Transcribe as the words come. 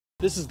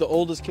This is the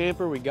oldest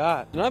camper we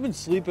got. And I've been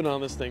sleeping on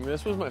this thing.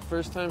 This was my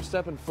first time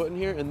stepping foot in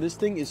here, and this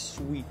thing is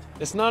sweet.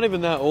 It's not even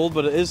that old,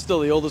 but it is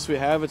still the oldest we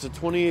have. It's a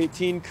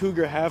 2018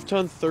 Cougar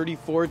half-ton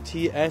 34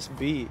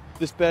 TSB.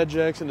 This bed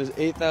Jackson is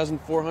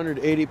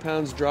 8,480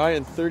 pounds dry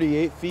and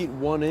 38 feet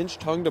 1 inch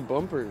tongue to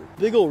bumper.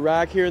 Big old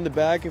rack here in the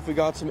back if we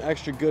got some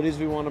extra goodies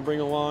we want to bring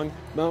along.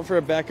 Mount for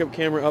a backup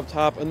camera up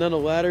top, and then a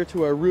ladder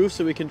to our roof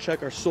so we can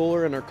check our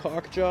solar and our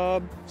caulk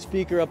job.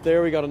 Speaker up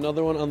there. We got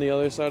another one on the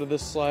other side of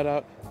this slide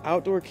out.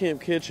 Outdoor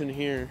camp kitchen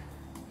here.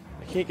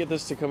 I can't get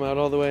this to come out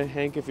all the way.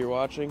 Hank, if you're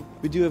watching.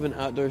 We do have an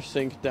outdoor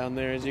sink down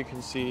there, as you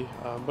can see,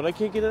 but I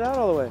can't get it out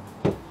all the way.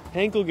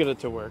 Hank will get it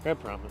to work, I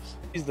promise.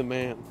 He's the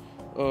man.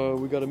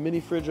 We got a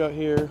mini fridge out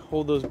here.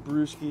 Hold those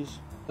brewskis.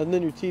 And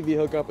then your TV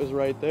hookup is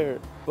right there.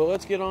 But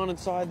let's get on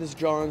inside this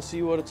jar and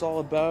see what it's all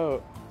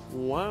about.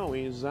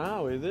 Wowie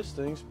zowie, this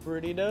thing's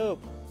pretty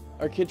dope.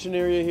 Our kitchen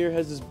area here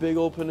has this big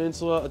old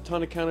peninsula, a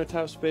ton of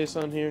countertop space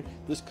on here.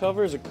 This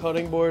cover is a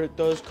cutting board. It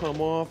does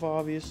come off,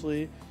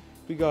 obviously.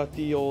 We got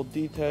the old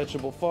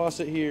detachable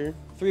faucet here.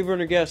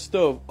 3-burner gas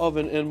stove,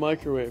 oven, and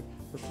microwave.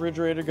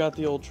 Refrigerator got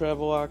the old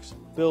Travelox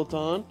built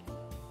on,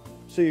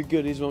 so your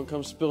goodies won't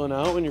come spilling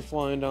out when you're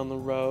flying down the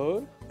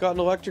road. Got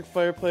an electric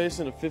fireplace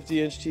and a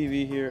 50-inch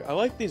TV here. I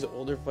like these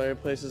older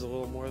fireplaces a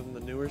little more than the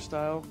newer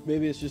style.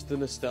 Maybe it's just the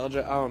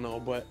nostalgia, I don't know,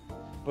 but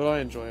I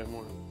enjoy it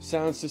more.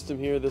 Sound system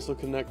here, this will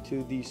connect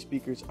to the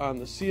speakers on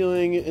the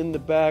ceiling, in the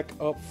back,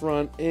 up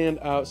front, and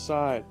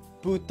outside.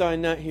 Booth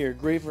dinette here,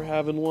 great for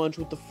having lunch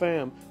with the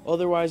fam.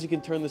 Otherwise, you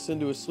can turn this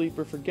into a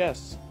sleeper for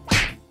guests.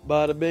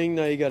 Bada bing,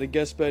 now you got a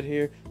guest bed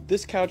here.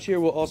 This couch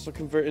here will also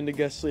convert into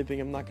guest sleeping.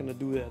 I'm not gonna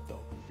do that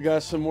though. We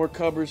got some more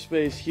cupboard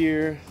space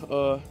here.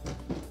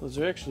 Those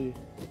are actually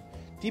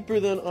deeper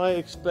than I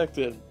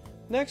expected.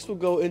 Next, we'll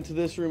go into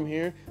this room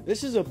here.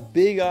 This is a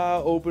big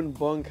open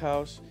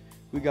bunkhouse.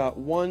 We got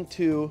 1,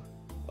 2,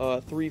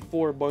 3,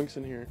 4 bunks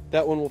in here.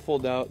 That one will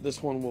fold out,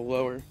 this one will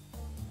lower.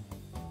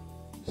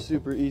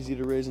 Super easy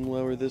to raise and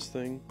lower this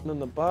thing. And then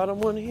the bottom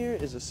one here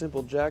is a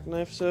simple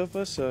jackknife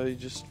sofa, so you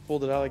just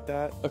fold it out like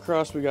that.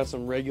 Across we got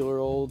some regular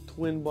old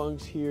twin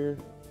bunks here.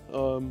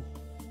 I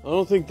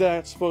don't think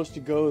that's supposed to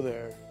go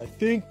there. I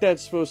think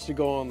that's supposed to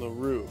go on the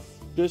roof.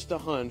 Just a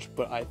hunch,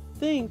 but I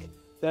think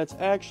that's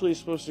actually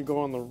supposed to go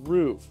on the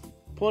roof.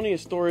 Plenty of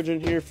storage in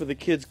here for the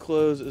kids'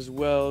 clothes as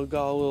well.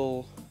 Got a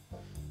little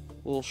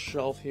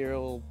shelf here, a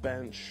little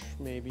bench,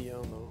 maybe, I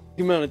don't know.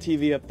 You can mount a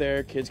TV up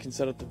there, kids can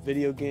set up the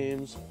video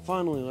games.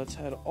 Finally, let's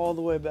head all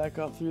the way back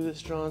up through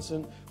this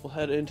Johnson. We'll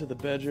head into the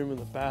bedroom and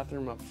the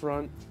bathroom up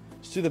front.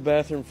 Let's do the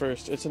bathroom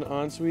first. It's an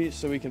ensuite,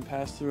 so we can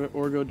pass through it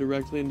or go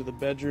directly into the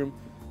bedroom.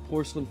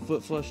 Porcelain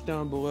foot flush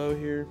down below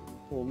here.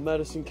 A little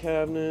medicine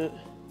cabinet.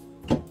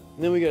 And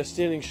then we got a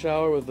standing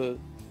shower with a...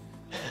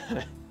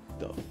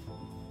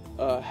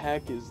 the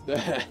heck is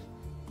that?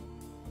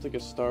 It's like a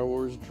Star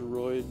Wars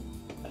droid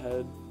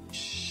head.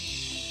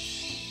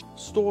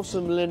 Store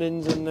some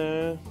linens in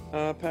there.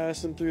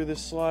 Passing through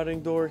this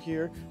sliding door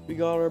here, we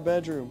got our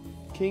bedroom.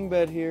 King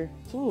bed here.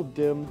 It's a little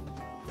dim.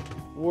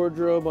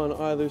 Wardrobe on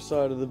either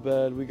side of the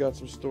bed. We got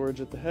some storage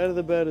at the head of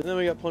the bed, and then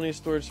we got plenty of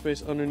storage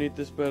space underneath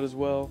this bed as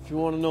well. If you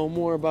want to know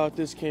more about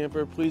this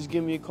camper, please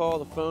give me a call.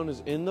 The phone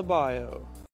is in the bio.